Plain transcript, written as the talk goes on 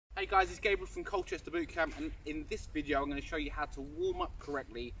guys, it's Gabriel from Colchester Bootcamp, and in this video I'm going to show you how to warm up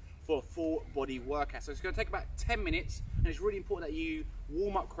correctly for a full body workout. So it's going to take about 10 minutes, and it's really important that you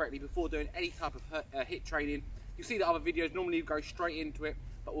warm up correctly before doing any type of HIIT training. You see the other videos normally go straight into it,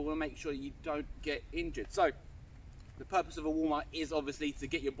 but we want to make sure that you don't get injured. So the purpose of a warm up is obviously to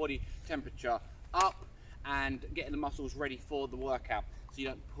get your body temperature up and getting the muscles ready for the workout so you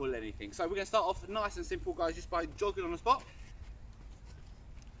don't pull anything. So we're going to start off nice and simple, guys, just by jogging on the spot.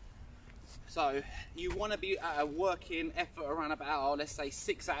 So you want to be at a working effort around about, let's say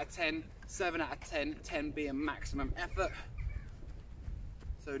 6 out of 10, 7 out of 10, 10 being maximum effort.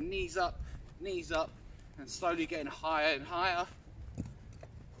 So knees up, and slowly getting higher and higher.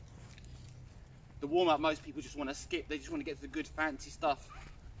 The warm up, most people just want to skip, they just want to get to the good fancy stuff.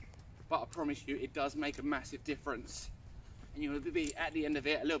 But I promise you, it does make a massive difference. And you'll be at the end of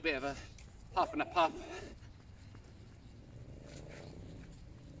it, a little bit of a huff and a puff.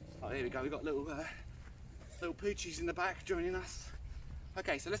 Oh, here we go, we've got little poochies in the back joining us.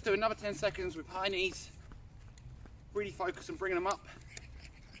 Okay, so let's do another 10 seconds with high knees. Really focus on bringing them up.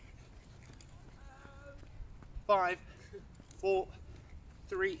 5, 4,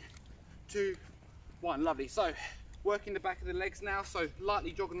 3, 2, 1. Lovely. So, working the back of the legs now. So,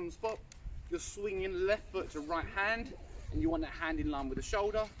 lightly jogging on the spot. You're swinging left foot to right hand, and you want that hand in line with the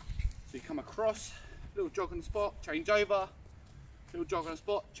shoulder. So, you come across, little jog on the spot, change over. Little jog on the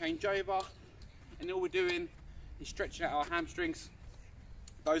spot, change over, and all we're doing is stretching out our hamstrings.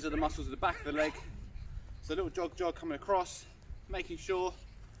 Those are the muscles at the back of the leg. So little jog coming across, making sure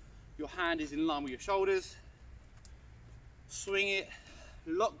your hand is in line with your shoulders. Swing it,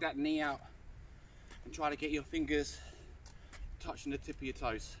 lock that knee out, and try to get your fingers touching the tip of your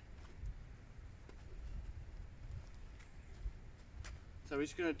toes. So we're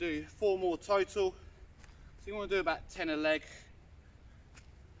just going to do 4 more total. So you want to do about 10 a leg.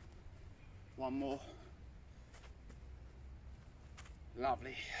 1 more.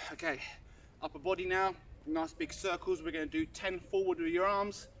 Lovely. Okay, upper body now. Nice big circles. We're going to do 10 forward with your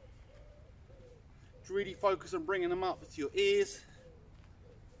arms. Really focus on bringing them up to your ears.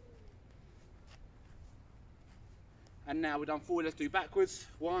 And now we're done forward. Let's do backwards.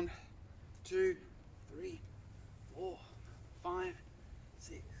 1, 2, 3, 4, 5,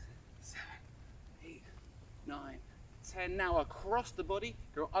 6, 7, 8, 9, 10. Now across the body,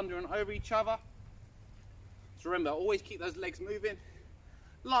 go under and over each other. So remember, always keep those legs moving,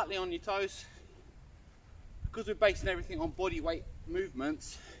 lightly on your toes. Because we're basing everything on body weight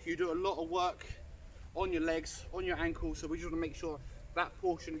movements, you do a lot of work on your legs, on your ankles, so we just want to make sure that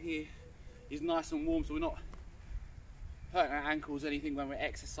portion here is nice and warm so we're not hurting our ankles or anything when we're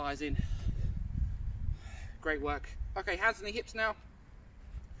exercising. Great work. Okay, hands on the hips now.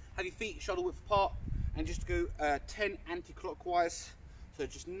 Have your feet shoulder width apart. And just go 10 anti-clockwise, so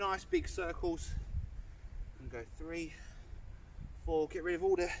just nice big circles. And go 3, 4, get rid of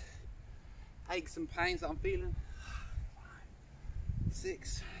all the aches and pains that I'm feeling. 5,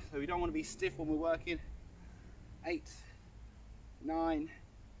 6, so we don't want to be stiff when we're working. 8, 9,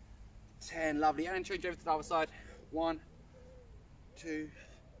 10, lovely. And change over to the other side. 1, 2,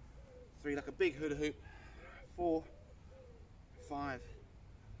 3, like a big hula hoop. 4, 5,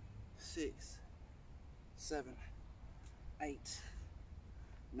 6, 7, 8,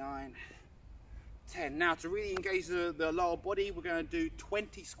 9, 10. Now to really engage the lower body, we're going to do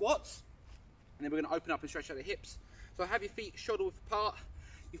 20 squats, and then we're going to open up and stretch out the hips. So have your feet shoulder width apart.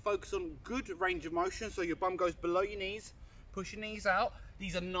 You focus on good range of motion, so your bum goes below your knees. Push your knees out.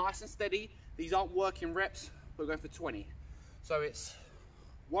 These are nice and steady. These aren't working reps. We're going for 20. So it's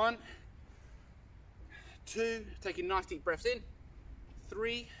 1, 2, taking nice deep breaths in.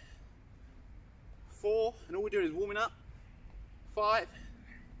 3, 4, and all we're doing is warming up. 5,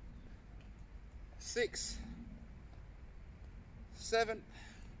 6, 7,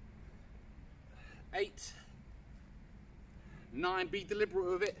 8, 9, be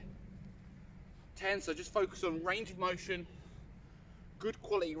deliberate with it. 10, so just focus on range of motion, good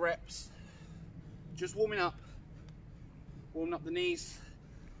quality reps, just warming up the knees,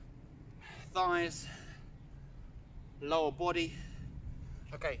 thighs, lower body.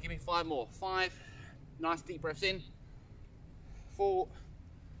 Okay, give me 5 more. 5, nice deep breaths in. 4,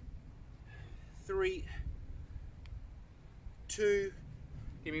 3, 2,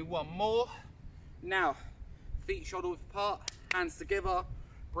 give me 1 more. Now, feet shoulder width apart, hands together,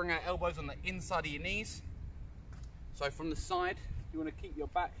 bring our elbows on the inside of your knees. So from the side, you want to keep your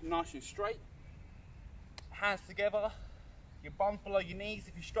back nice and straight. Hands together, your bum below your knees.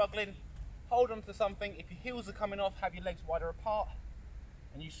 If you're struggling, hold on to something. If your heels are coming off, have your legs wider apart.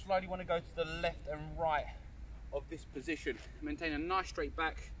 And you slowly want to go to the left and right of this position. Maintain a nice straight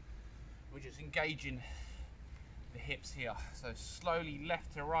back, We're just engaging the hips here. So slowly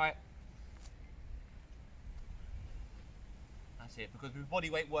left to right. That's it, because with body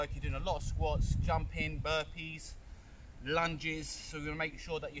weight work, you're doing a lot of squats, jumping, burpees, lunges. So we're gonna make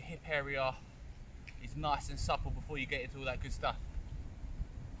sure that your hip area is nice and supple before you get into all that good stuff.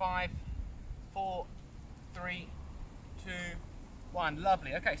 5, 4, 3, 2, 1.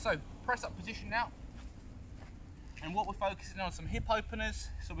 Lovely. Okay, so press up position now. And what we're focusing on some hip openers.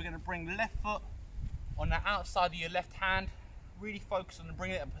 So we're going to bring left foot on the outside of your left hand. Really focus on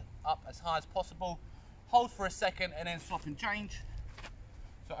bringing it up as high as possible. Hold for a second and then swap and change.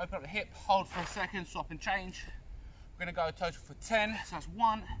 So open up the hip, hold for a second, swap and change. We're going to go a total for 10. So that's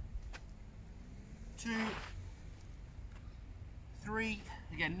 1, 2, 3.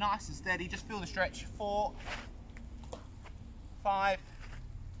 Again, nice and steady. Just feel the stretch. 4, 5,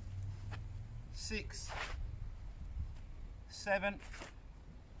 6, 7,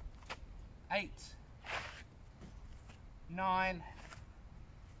 8, 9,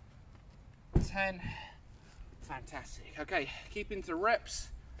 10. Fantastic. Okay, keep into reps.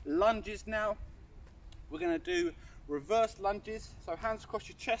 Lunges now. We're going to do reverse lunges. So hands across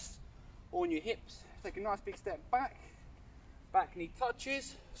your chest or on your hips. Take a nice big step back. Back knee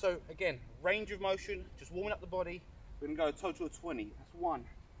touches. So again, range of motion, just warming up the body. We're going to go a total of 20. That's 1,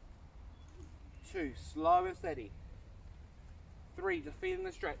 2, slow and steady. 3, just feeling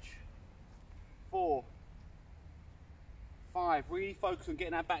the stretch. 4, 5, really focus on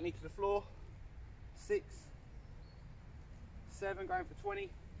getting that back knee to the floor. 6, 7, going for 20.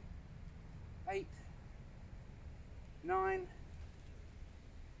 8, 9,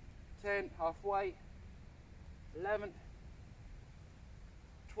 10, halfway. 11,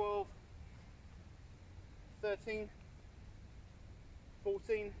 12, 13,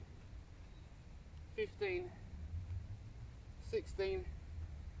 14, 15, 16,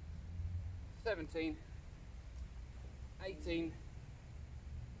 17, 18,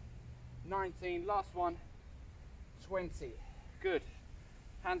 19, last one, 20. Good.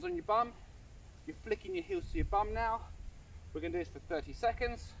 Hands on your bum. You're flicking your heels to your bum now. We're going to do this for 30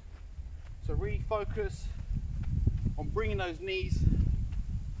 seconds. So really focus on bringing those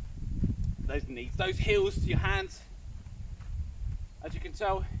heels to your hands. As you can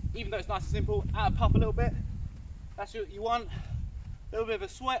tell, even though it's nice and simple, out and puff a little bit. That's what you want. A little bit of a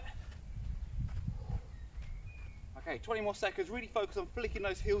sweat. Okay, 20 more seconds. Really focus on flicking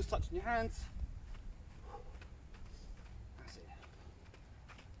those heels, touching your hands. That's it.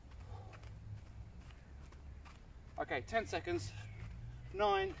 Okay, 10 seconds.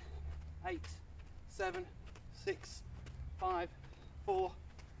 9, 8, 7, 6, 5, 4,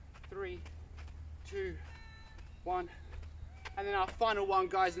 3, 2, 1. And then our final one,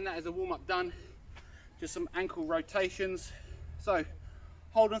 guys, and that is a warm-up done. Just some ankle rotations. So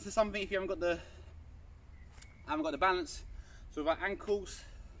hold on to something if you haven't got the balance. So with our ankles,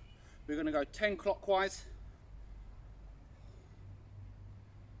 we're going to go 10 clockwise,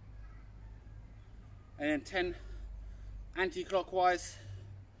 and then 10 anti-clockwise.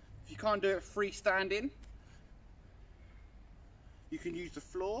 If you can't do it freestanding, you can use the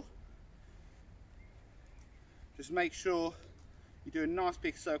floor. Just make sure you do a nice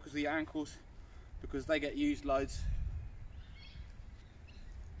big circles with your ankles, because they get used loads.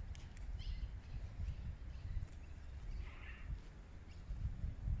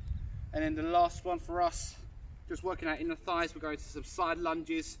 And then the last one for us, just working out inner thighs, we're going to some side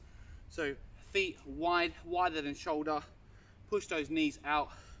lunges. So feet wide, wider than shoulder. Push those knees out.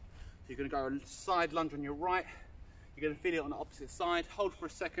 So you're going to go a side lunge on your right. You're going to feel it on the opposite side. Hold for a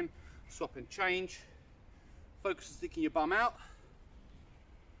second, swap and change. Focus on sticking your bum out.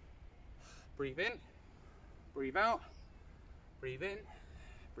 Breathe in, breathe out, breathe in,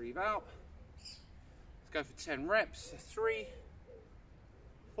 breathe out. Let's go for 10 reps. 3,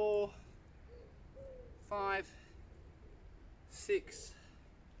 4, 5, 6,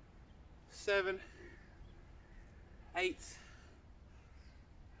 7, 8,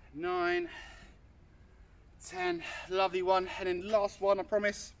 9, 10. Lovely one. And then last one, I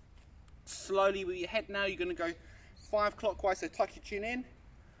promise. Slowly with your head now, you're going to go 5 clockwise, so tuck your chin in,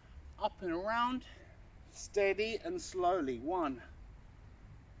 up and around, steady and slowly. 1,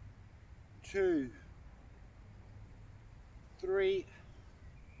 2, 3,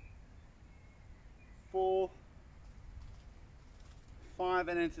 4, 5,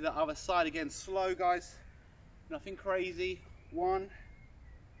 and then to the other side again. Slow, guys, nothing crazy. 1,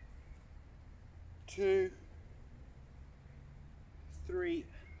 2, 3,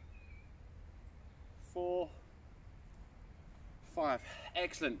 4, 5.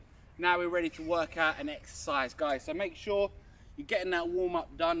 Excellent. Now we're ready to work out an exercise, guys. So make sure you're getting that warm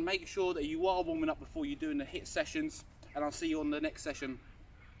up done. Make sure that you are warming up before you're doing the HIIT sessions, and I'll see you on the next session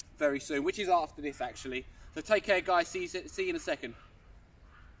very soon, which is after this actually. So take care guys, see you in a second.